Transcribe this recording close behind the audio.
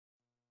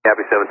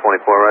Copy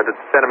 724, right,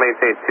 descend and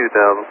maintain 2000.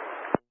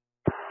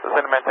 Descend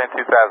and maintain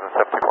 2000,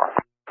 724.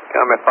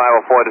 Comment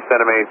 504,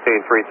 descend and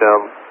maintain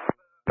 3000.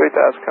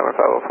 3000, comment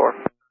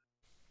 504.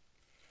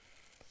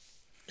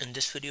 In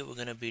this video, we're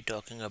going to be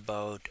talking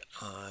about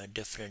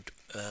different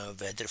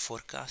weather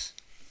forecasts.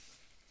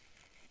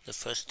 The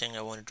first thing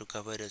I wanted to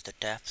cover is the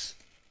TAFs.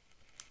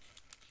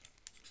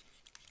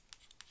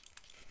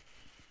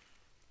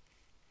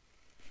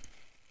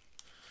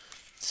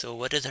 So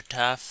what is a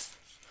TAF?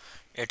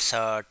 It's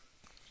a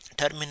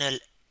terminal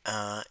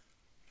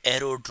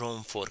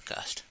aerodrome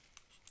forecast.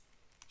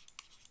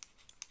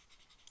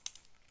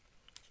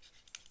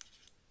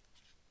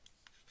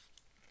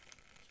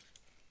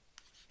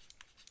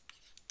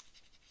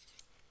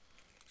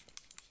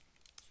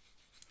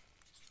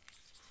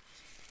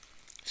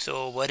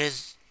 So what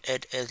is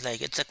it? Is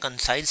like it's a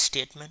concise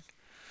statement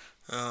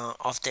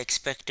of the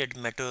expected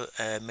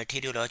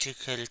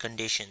meteorological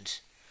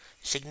conditions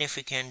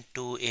significant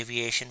to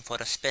aviation for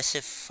a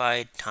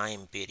specified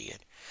time period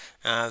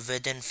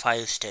within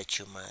 5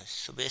 statute miles.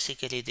 So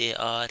basically they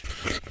are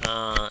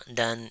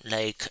done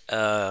like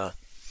on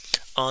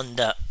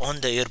the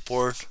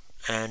airport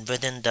and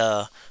within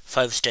the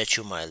 5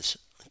 statute miles,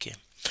 okay,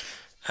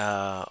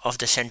 of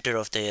the center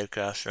of the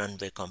aircraft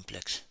runway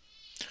complex.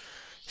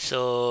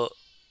 So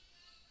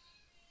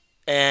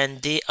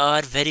and they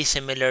are very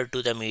similar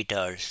to the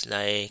meters,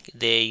 like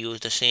they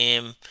use the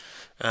same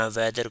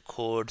weather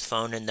codes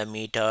found in the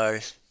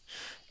meters,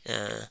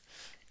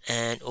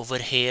 and over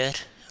here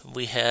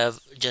we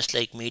have, just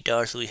like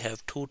meters, we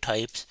have two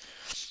types.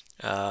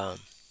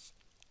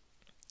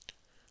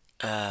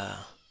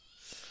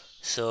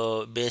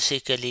 So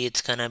basically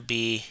it's gonna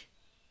be,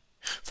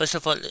 first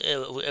of all,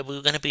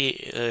 we're gonna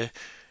be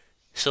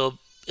so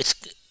it's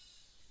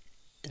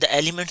the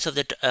elements of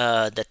the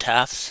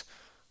TAFs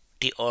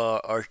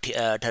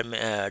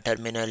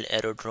terminal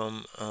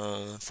aerodrome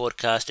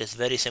forecast is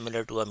very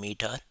similar to a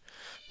meter.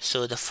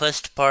 So the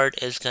first part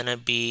is gonna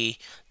be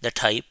the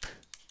type,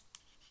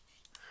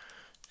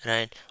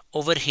 right?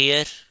 Over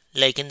here,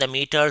 like in the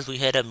meters, we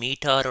had a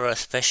meter or a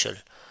special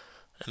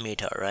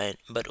meter, right?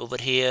 But over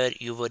here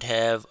you would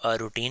have a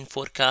routine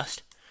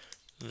forecast,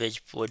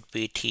 which would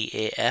be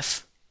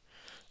TAF,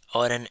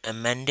 or an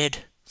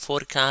amended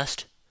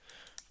forecast,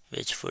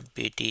 which would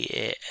be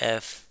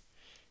TAF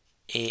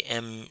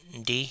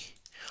AMD,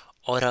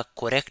 or a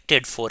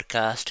corrected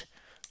forecast,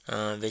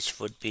 which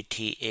would be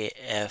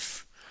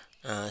TAF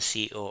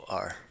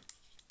COR.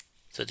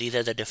 So these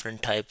are the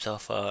different types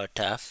of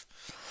TAF.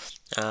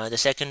 The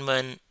second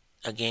one,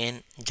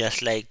 again,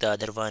 just like the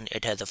other one,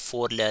 it has a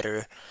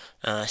 4-letter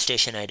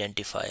station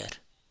identifier.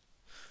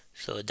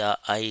 So the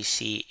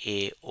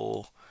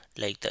ICAO,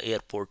 like the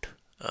airport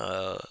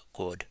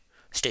code,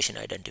 station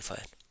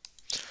identifier.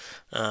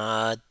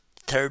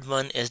 Third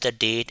one is the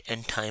date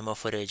and time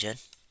of origin.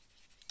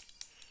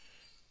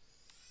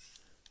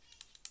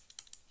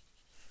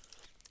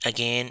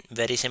 Again,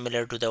 very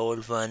similar to the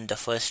old one. The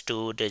first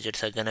 2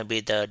 digits are gonna be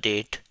the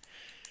date,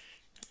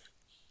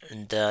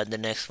 and the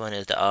next one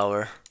is the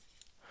hour,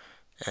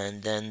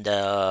 and then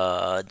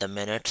the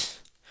minutes,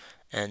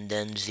 and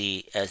then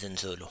Z as in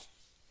Zulu.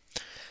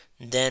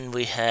 Then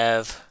we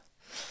have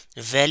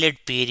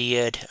valid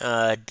period,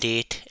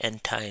 date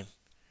and time.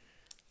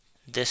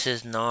 This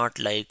is not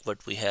like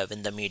what we have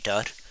in the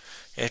meter.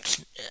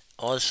 It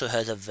also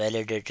has a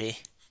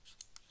validity.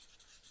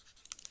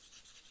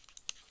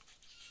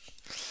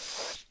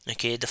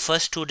 Okay, the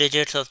first 2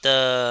 digits of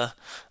the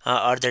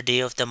are the day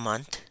of the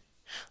month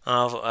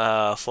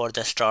for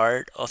the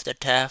start of the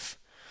TAF,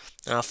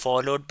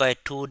 followed by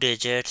 2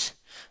 digits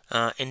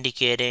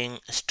indicating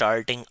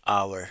starting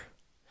hour.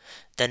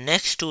 The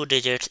next 2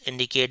 digits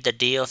indicate the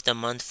day of the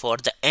month for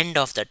the end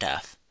of the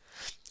TAF,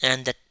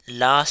 and the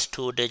last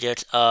 2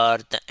 digits are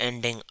the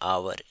ending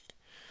hour.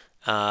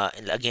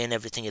 Again,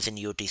 everything is in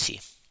UTC.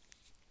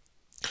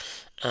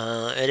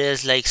 It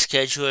is like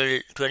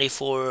scheduled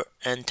 24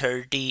 and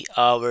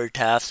 30-hour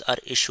TAFs are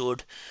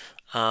issued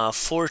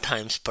 4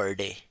 times per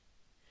day.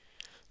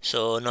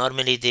 So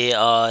normally they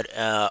are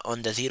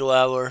on the 0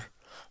 hour,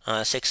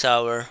 6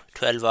 hour,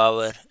 12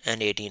 hour,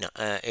 and 18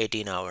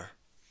 hour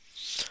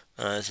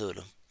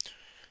Zulu.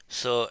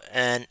 So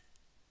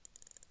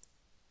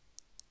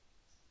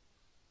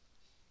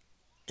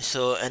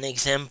an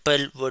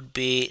example would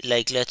be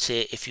like, let's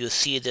say if you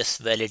see this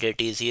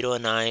validity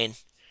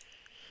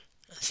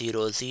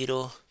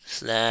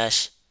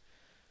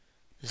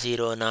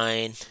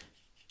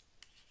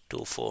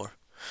 0900/0924,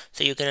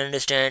 so you can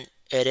understand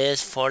it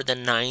is for the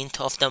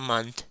 9th of the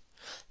month,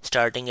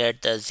 starting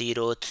at the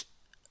 0th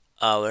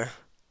hour,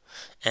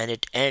 and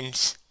it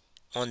ends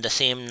on the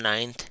same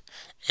 9th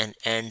and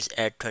ends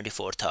at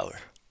 24th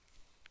hour.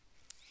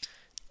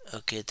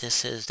 Okay,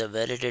 this is the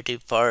validity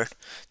part.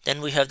 Then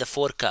we have the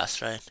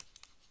forecast, right?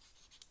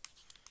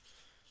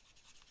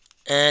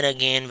 And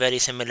again, very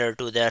similar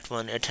to that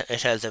one. It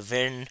has a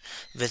wind,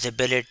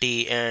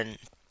 visibility, and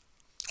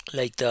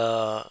like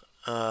the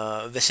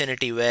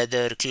vicinity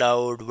weather,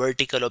 cloud,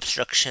 vertical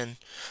obstruction,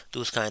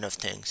 those kind of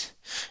things.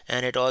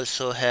 And it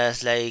also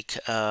has like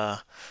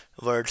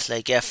words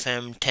like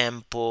FM,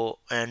 tempo,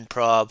 and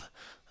prob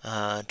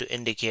to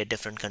indicate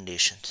different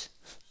conditions.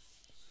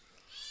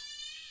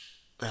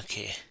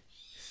 Okay.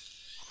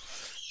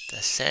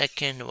 The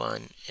second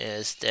one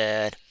is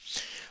that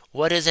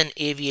what is an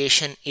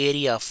aviation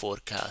area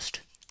forecast?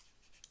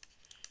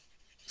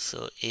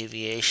 So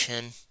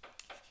aviation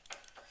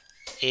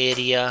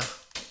area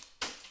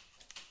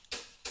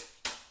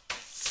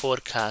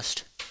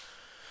forecast.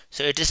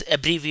 So it is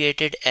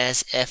abbreviated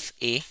as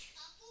FA.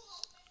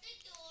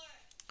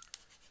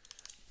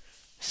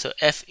 So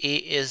FA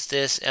is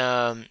this,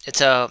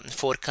 it's a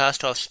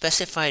forecast of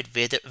specified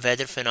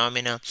weather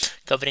phenomena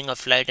covering a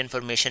flight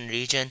information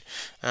region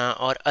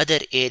or other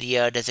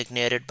area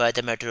designated by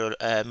the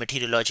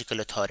meteorological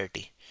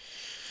authority.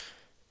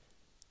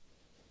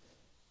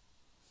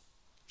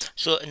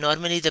 So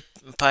normally the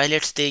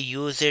pilots, they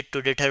use it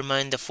to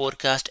determine the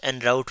forecast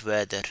and route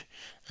weather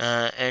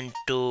and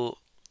to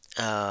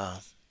uh,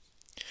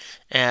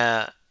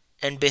 uh,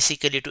 and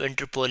basically to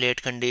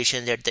interpolate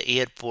conditions at the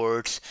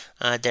airports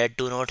that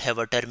do not have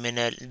a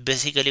terminal,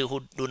 basically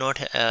who do not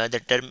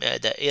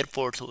the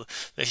airports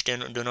which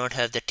do not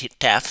have the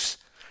TAFs,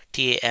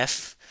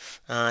 TAF.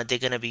 They're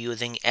gonna be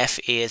using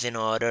FAs in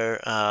order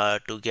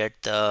to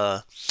get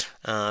the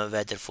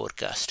weather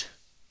forecast.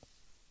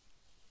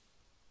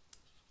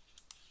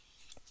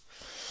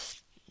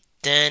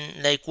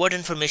 Then, like, what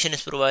information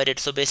is provided?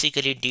 So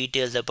basically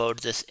details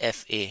about this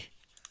FA.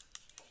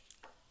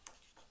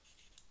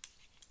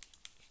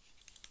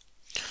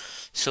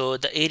 So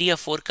the area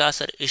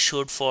forecasts are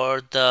issued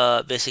for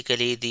the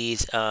basically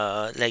these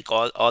like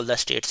all the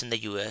states in the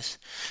US,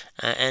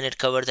 and it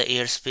covers the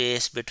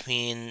airspace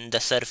between the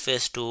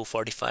surface to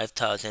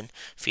 45,000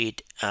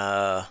 feet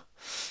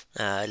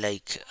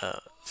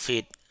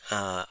feet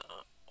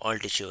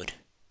altitude.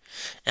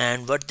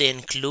 And what they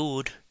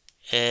include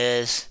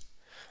is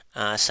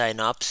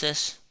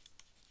synopsis.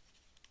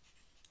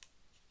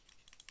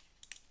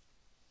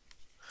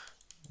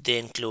 They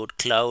include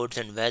clouds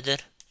and weather.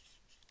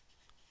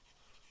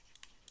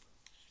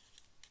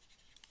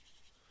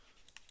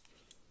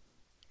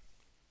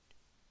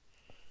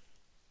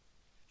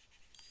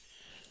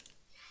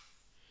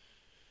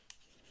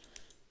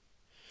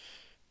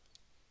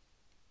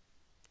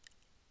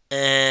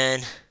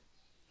 And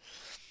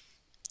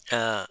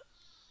uh,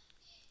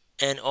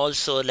 and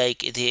also, like,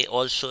 they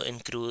also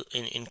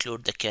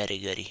include the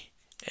category,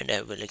 and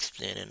I will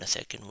explain in a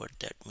second what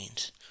that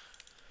means.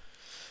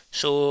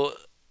 So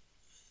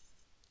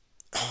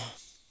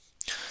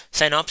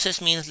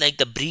synopsis means like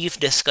the brief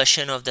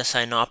discussion of the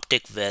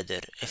synoptic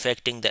weather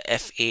affecting the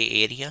FA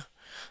area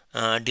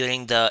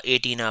during the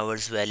 18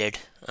 hours valid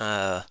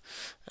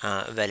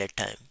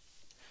time.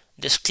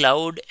 This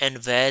cloud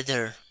and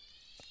weather,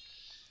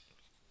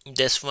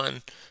 this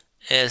one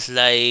is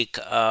like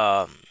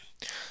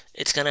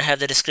it's gonna have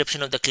the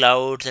description of the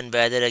clouds and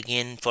weather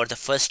again for the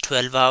first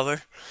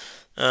 12-hour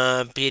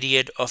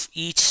period of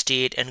each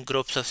state and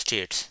groups of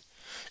states.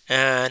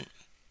 And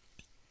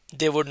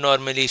they would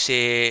normally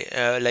say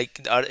like,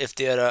 if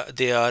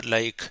they are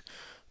like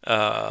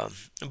uh,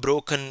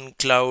 broken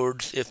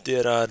clouds, if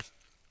there are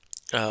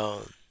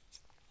uh,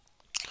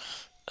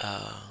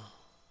 uh,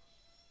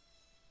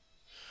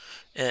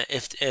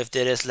 if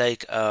there is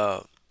like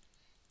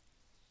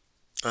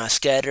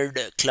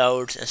scattered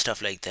clouds and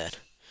stuff like that.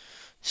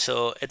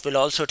 So it will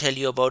also tell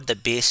you about the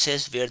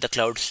bases where the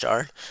clouds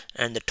start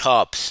and the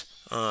tops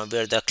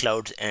where the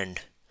clouds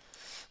end.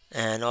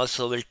 And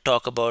also we'll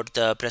talk about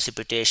the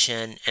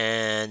precipitation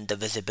and the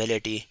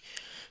visibility.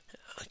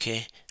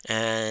 Okay,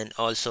 and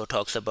also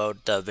talks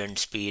about the wind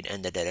speed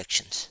and the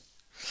directions.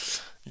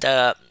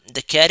 The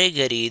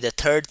category, the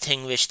third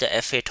thing which the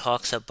FA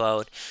talks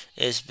about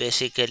is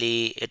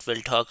basically it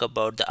will talk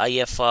about the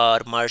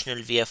IFR,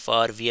 marginal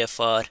VFR,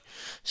 VFR.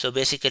 So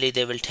basically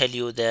they will tell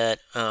you that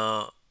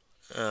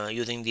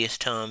using these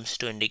terms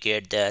to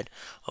indicate that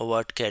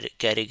what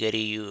category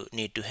you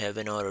need to have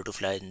in order to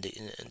fly in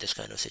this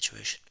kind of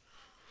situation.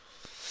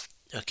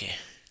 Okay.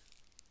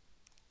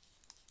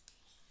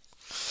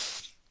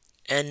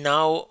 And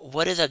now,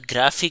 what is a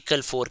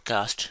graphical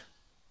forecast?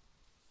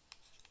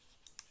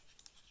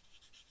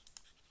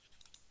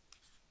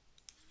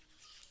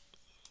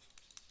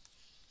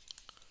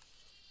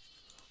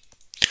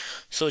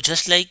 So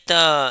just like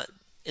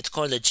it's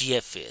called the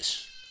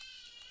GFAs.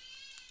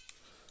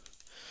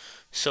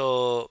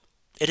 So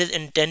it is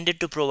intended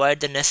to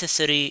provide the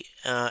necessary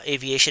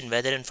aviation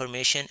weather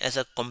information as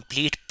a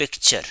complete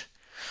picture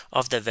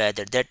of the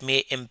weather that may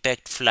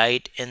impact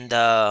flight in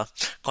the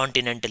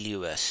continental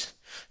US.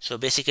 So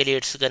basically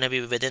it's gonna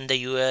be within the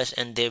US,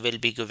 and they will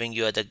be giving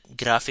you the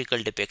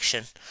graphical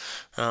depiction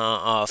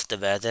of the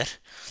weather.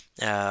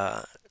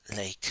 Uh,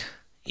 like,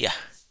 yeah.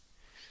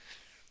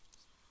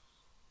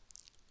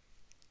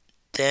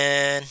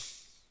 Then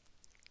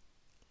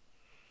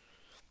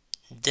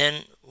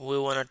we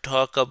want to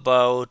talk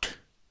about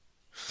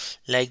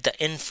like the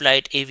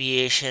in-flight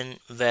aviation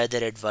weather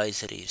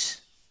advisories.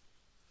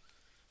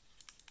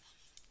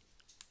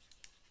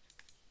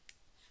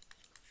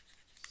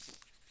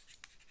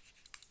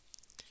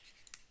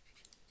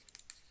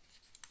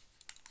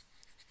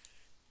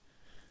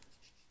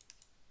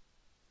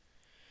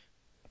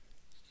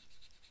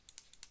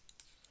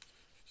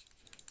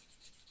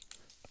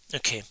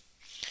 Okay,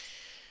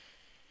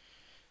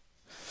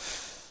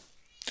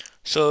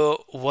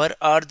 so what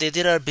are they?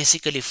 There are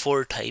basically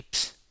four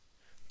types.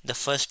 The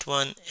first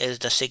one is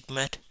the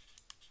SIGMET.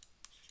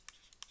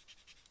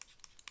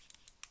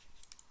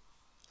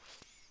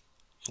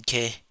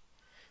 Okay,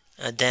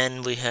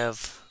 then we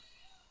have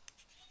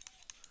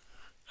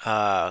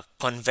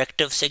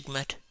convective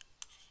SIGMET.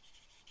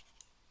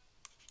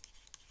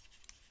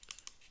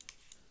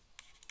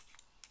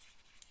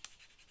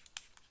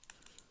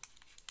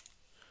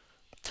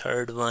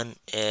 Third one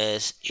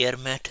is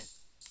AIRMET.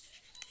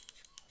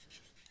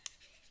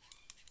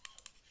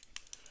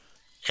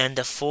 And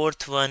the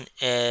fourth one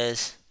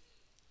is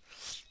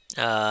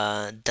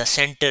the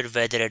Center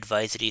Weather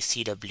Advisory,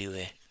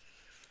 CWA.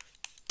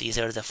 These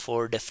are the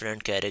four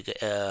different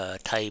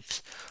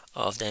types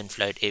of the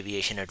in-flight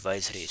aviation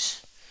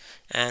advisories.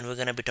 And we're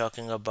going to be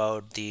talking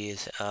about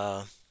these,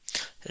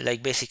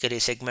 like basically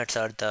SIGMETs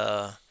are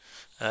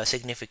the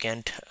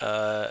significant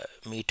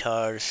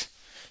METARs,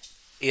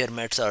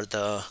 AIRMETs are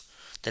the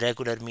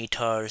regular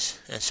METARs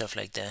and stuff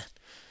like that.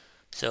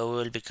 So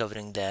we'll be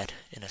covering that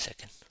in a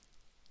second.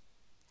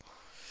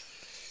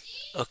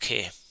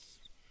 Okay,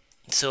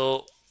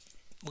 so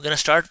we're gonna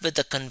start with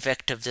the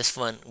convective. This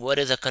one, what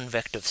is a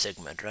convective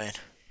SIGMET, right?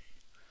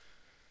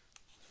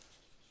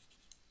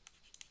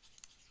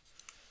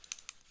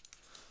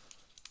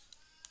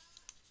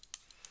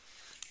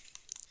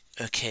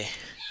 Okay,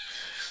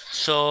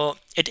 so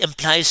it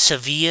implies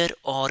severe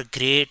or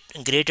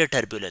greater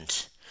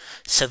turbulence,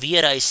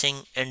 severe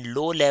icing, and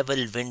low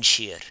level wind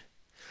shear.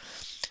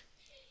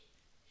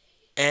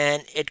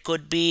 And it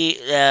could be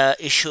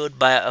issued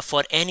by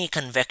for any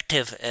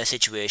convective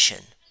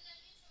situation.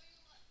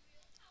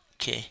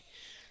 Okay,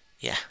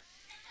 yeah.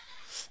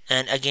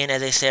 And again,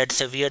 as I said,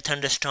 severe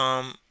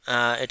thunderstorm,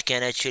 it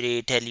can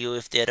actually tell you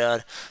if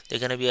there's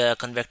going to be a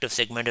convective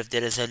SIGMET if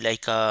there is a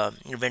like a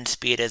wind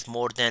speed is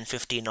more than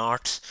 50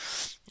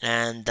 knots,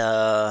 and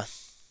there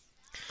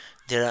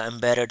are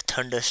embedded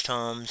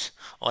thunderstorms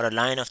or a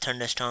line of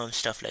thunderstorms,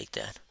 stuff like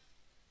that.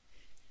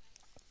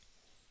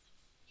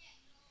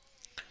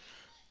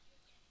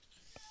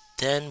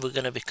 Then we're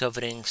going to be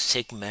covering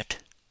SIGMET.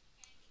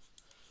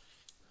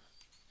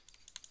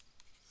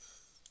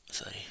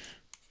 Sorry.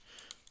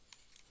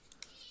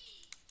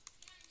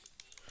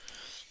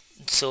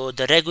 So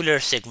the regular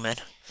SIGMET,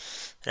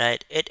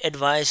 right? It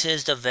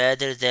advises the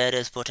weather that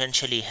is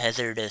potentially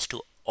hazardous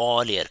to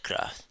all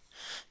aircraft.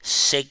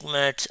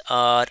 SIGMETs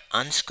are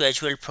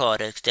unscheduled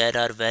products that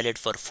are valid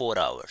for 4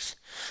 hours.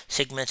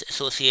 SIGMETs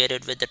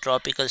associated with the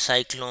tropical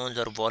cyclones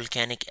or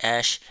volcanic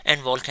ash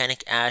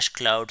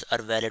clouds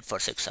are valid for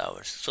 6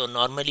 hours. So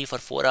normally for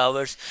 4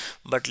 hours,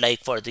 but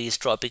like for these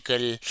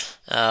tropical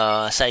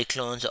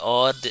cyclones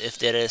or if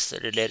there is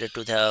related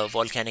to the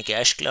volcanic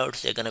ash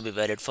clouds, they're going to be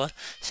valid for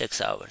 6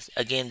 hours.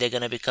 Again, they're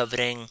going to be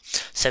covering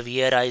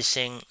severe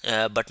icing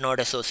but not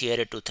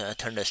associated to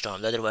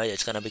thunderstorms. Otherwise,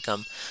 it's going to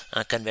become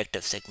a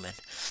convective SIGMET.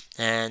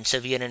 And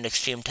severe and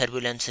extreme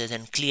turbulences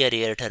and clear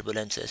air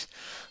turbulences,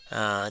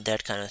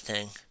 that kind of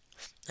thing,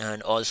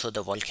 and also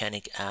the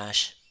volcanic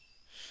ash.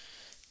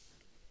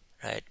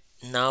 Right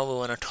now we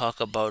want to talk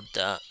about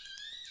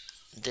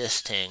this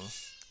thing,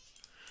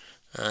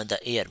 the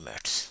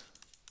AIRMETs.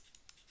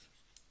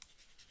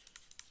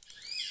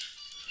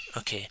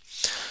 Okay,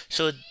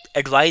 so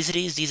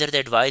advisories, these are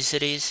the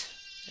advisories,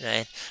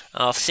 right,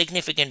 of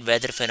significant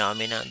weather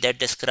phenomena that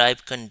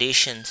describe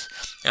conditions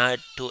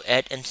to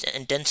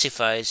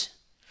intensifies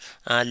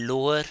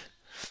lower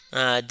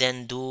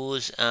than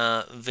those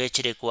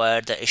which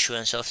require the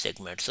issuance of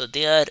SIGMET. So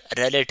they are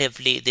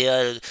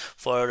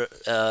for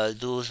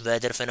those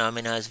weather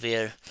phenomena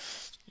where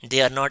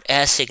they are not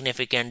as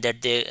significant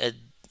that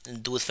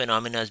those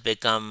phenomena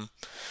become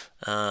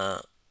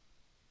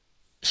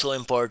so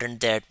important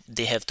that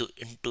they have to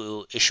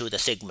issue the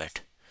SIGMET.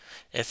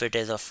 If it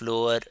is of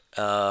lower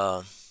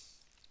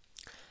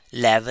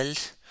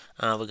levels,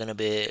 we're gonna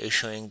be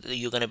issuing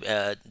they're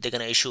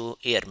gonna issue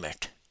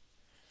AIRMET.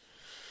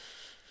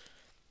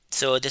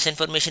 So this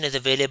information is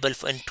available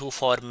in two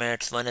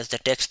formats. One is the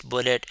text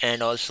bullet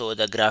and also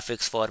the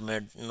graphics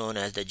format known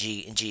as the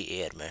G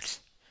AIRMETs.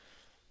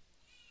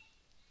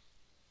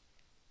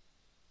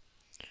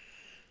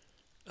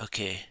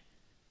 Okay.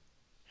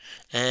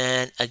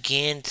 And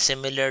again,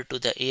 similar to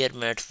the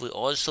AIRMETs, we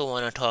also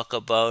want to talk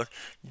about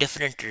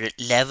different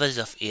levels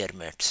of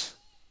AIRMETs.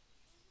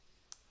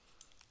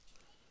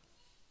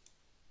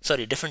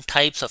 Sorry, different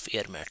types of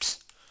AIRMETs.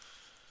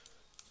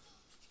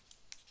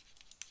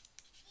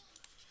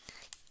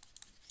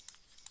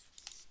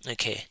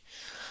 Okay,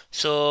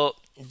 so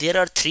there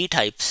are three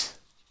types,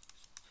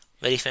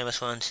 very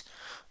famous ones.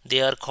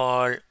 They are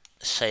called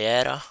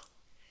Sierra,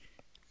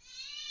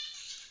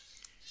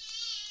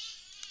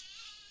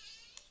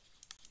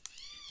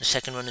 the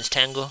second one is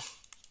Tango,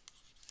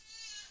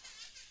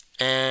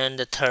 and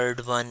the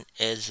third one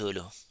is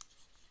Zulu.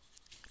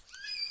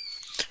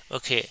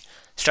 Okay,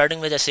 starting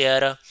with the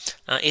Sierra,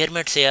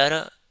 AIRMET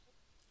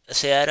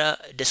Sierra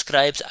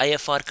describes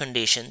IFR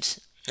conditions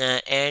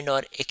and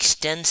or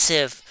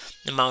extensive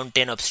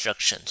mountain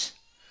obstructions.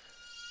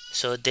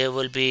 So there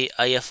will be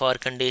IFR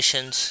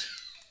conditions.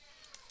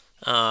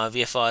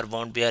 VFR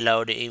won't be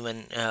allowed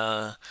even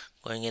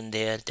going in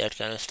there, that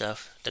kind of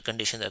stuff. The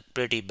conditions are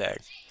pretty bad.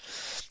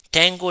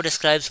 Tango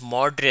describes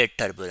moderate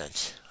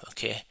turbulence.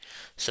 Okay,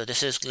 so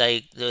this is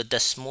like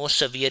the most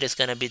severe is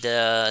gonna be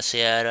the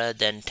Sierra,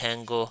 then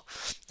Tango,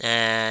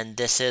 and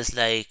this is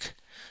like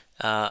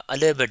a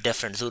little bit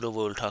different. Zulu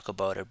will talk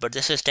about it, but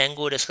this is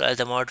Tango describes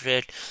the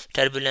moderate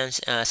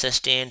turbulence,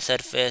 sustained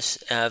surface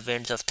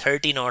winds of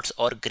 30 knots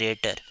or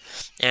greater,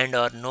 and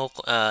or no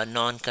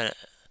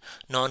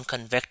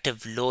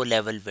non-convective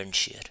low-level wind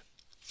shear.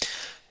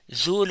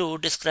 Zulu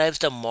describes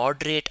the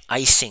moderate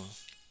icing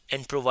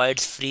and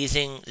provides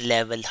freezing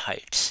level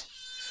heights.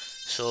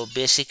 So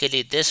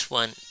basically this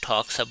one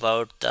talks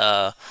about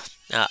the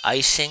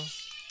icing,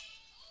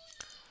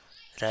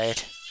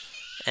 right,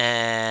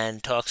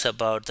 and talks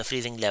about the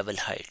freezing level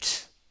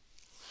heights.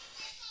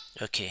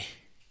 Okay,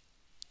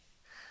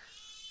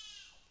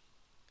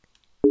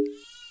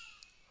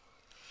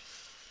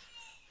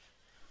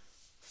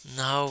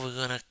 now we're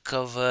gonna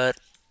cover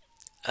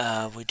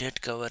we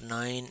did cover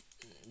 9.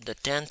 The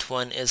 10th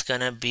one is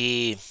gonna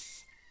be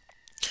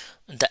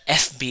the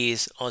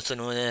FBs, also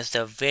known as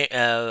the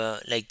uh,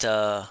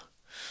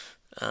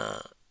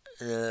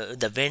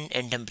 the wind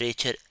and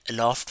temperature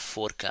aloft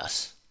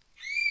forecast.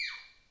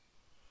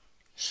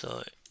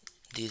 So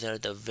these are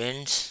the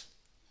winds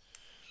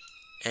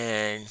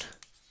and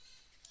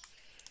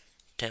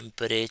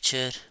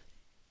temperature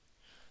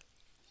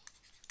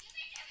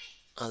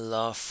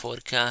aloft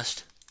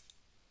forecast,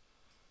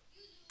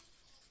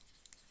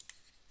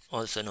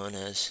 also known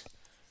as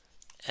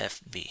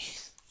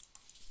FB.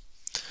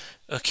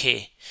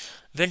 Okay,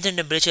 wind and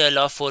temperature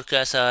aloft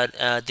forecasts are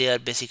they are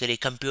basically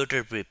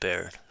computer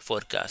prepared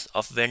forecasts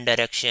of wind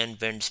direction,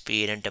 wind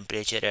speed, and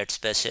temperature at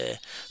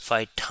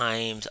specified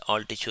times,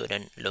 altitude,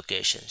 and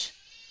locations.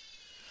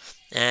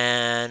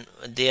 And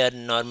they are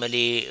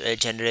normally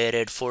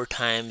generated 4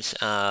 times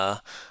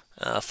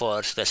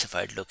for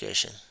specified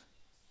location.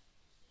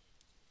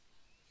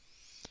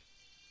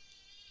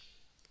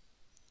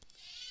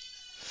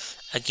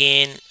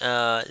 Again,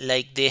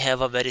 like they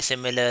have a very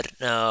similar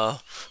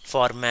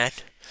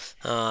format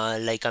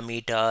like a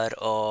meter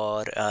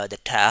or the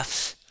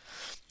TAFs.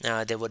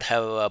 They would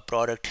have a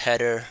product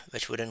header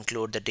which would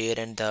include the date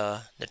and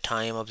the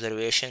time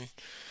observation.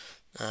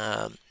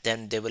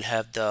 Then they will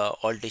have the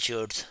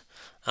altitudes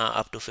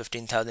up to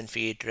 15,000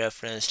 feet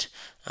referenced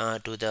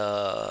to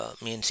the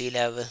mean sea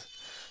level.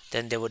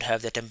 Then they would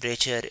have the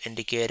temperature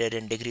indicated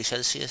in degrees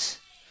Celsius.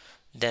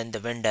 Then the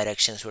wind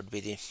directions would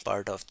be the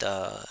part of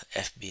the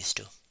FBs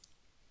too.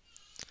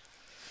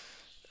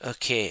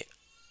 Okay,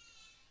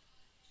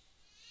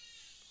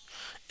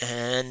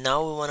 and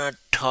now we want to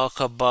talk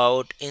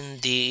about in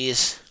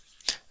these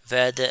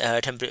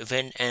weather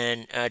wind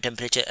and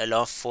temperature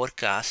aloft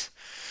forecasts,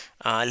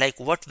 like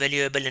what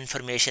valuable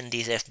information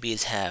these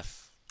FBs have.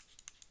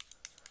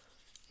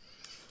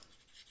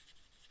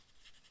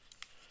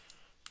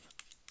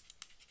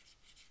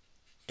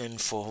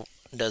 Info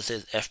does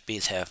these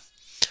FBs have?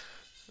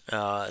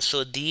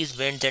 So these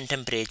winds and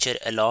temperature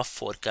aloft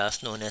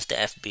forecasts, known as the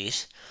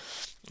FBs,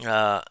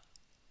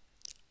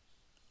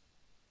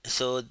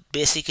 so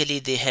basically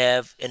they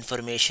have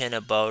information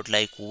about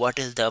like what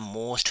is the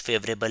most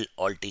favorable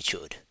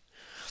altitude.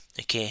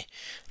 Okay,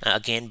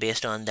 again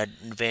based on the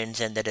winds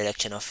and the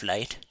direction of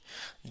flight,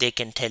 they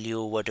can tell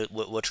you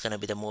what's going to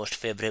be the most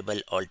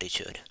favorable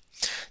altitude.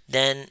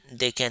 Then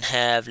they can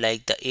have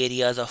like the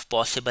areas of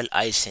possible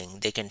icing,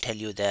 they can tell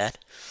you that,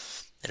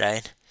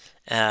 right?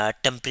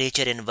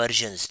 Temperature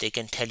inversions, they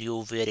can tell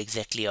you where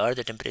exactly are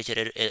the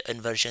temperature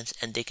inversions,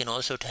 and they can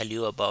also tell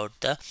you about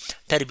the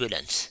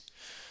turbulence.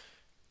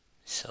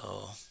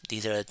 So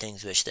these are the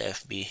things which the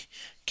FB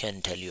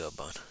can tell you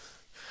about.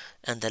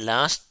 And the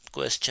last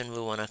question we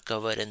want to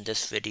cover in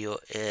this video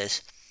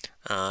is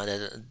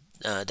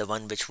the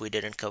one which we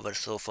didn't cover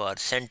so far,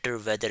 center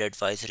weather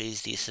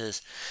advisories. This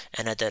is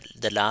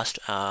the last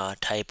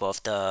type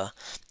of the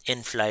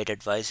in-flight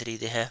advisory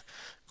they have.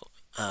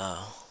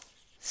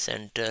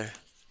 Center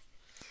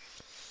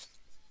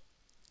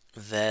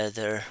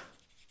weather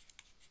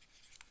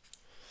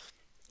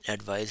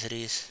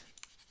advisories.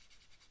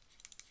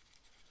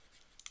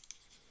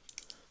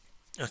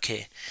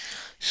 Okay,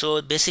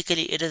 so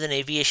basically it is an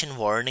aviation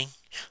warning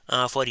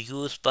for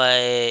use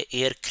by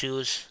air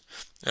crews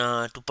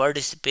to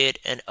participate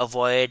and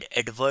avoid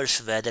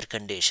adverse weather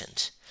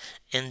conditions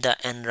in the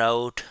en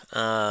route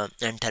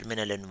and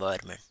terminal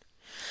environment.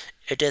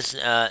 It is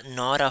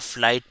not a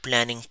flight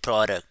planning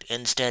product.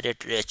 Instead,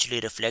 it actually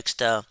reflects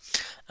the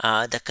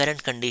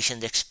current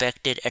conditions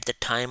expected at the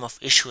time of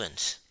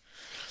issuance.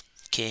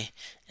 Okay,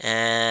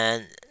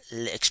 and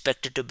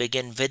expected to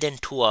begin within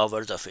 2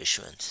 hours of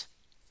issuance.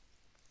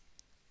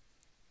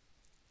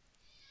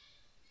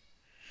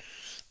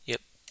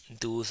 Yep,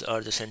 those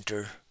are the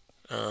center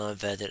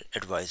weather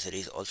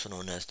advisories, also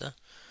known as the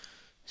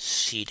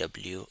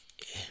CWA.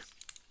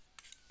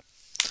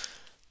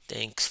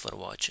 Thanks for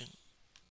watching.